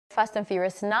Fast and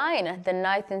Furious 9, the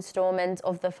ninth installment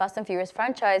of the Fast and Furious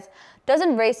franchise,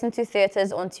 doesn't race into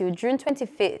theaters until June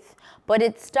 25th, but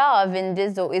its star Vin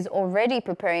Diesel is already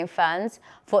preparing fans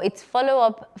for its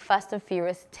follow-up Fast and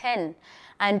Furious 10.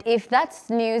 And if that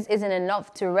news isn't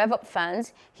enough to rev up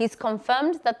fans, he's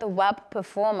confirmed that the WAP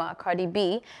performer Cardi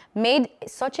B made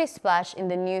such a splash in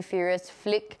the new Furious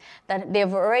flick that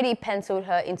they've already penciled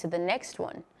her into the next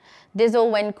one.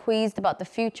 Diesel, when quizzed about the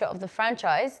future of the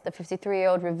franchise, the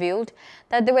 53-year-old revealed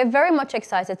that they were very much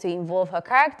excited to involve her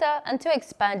character and to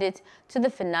expand it to the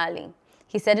finale.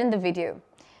 He said in the video,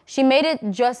 "She made it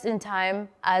just in time.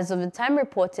 As of the time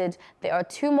reported, there are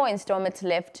 2 more installments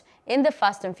left in the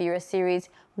Fast and Furious series,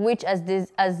 which, as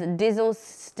Diesel's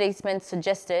statement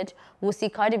suggested, will see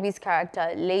Cardi B's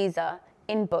character, Laser,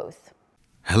 in both."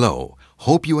 Hello,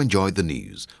 hope you enjoyed the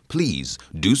news. Please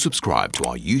do subscribe to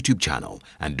our YouTube channel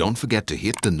and don't forget to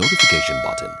hit the notification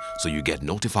button so you get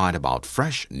notified about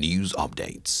fresh news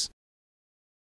updates.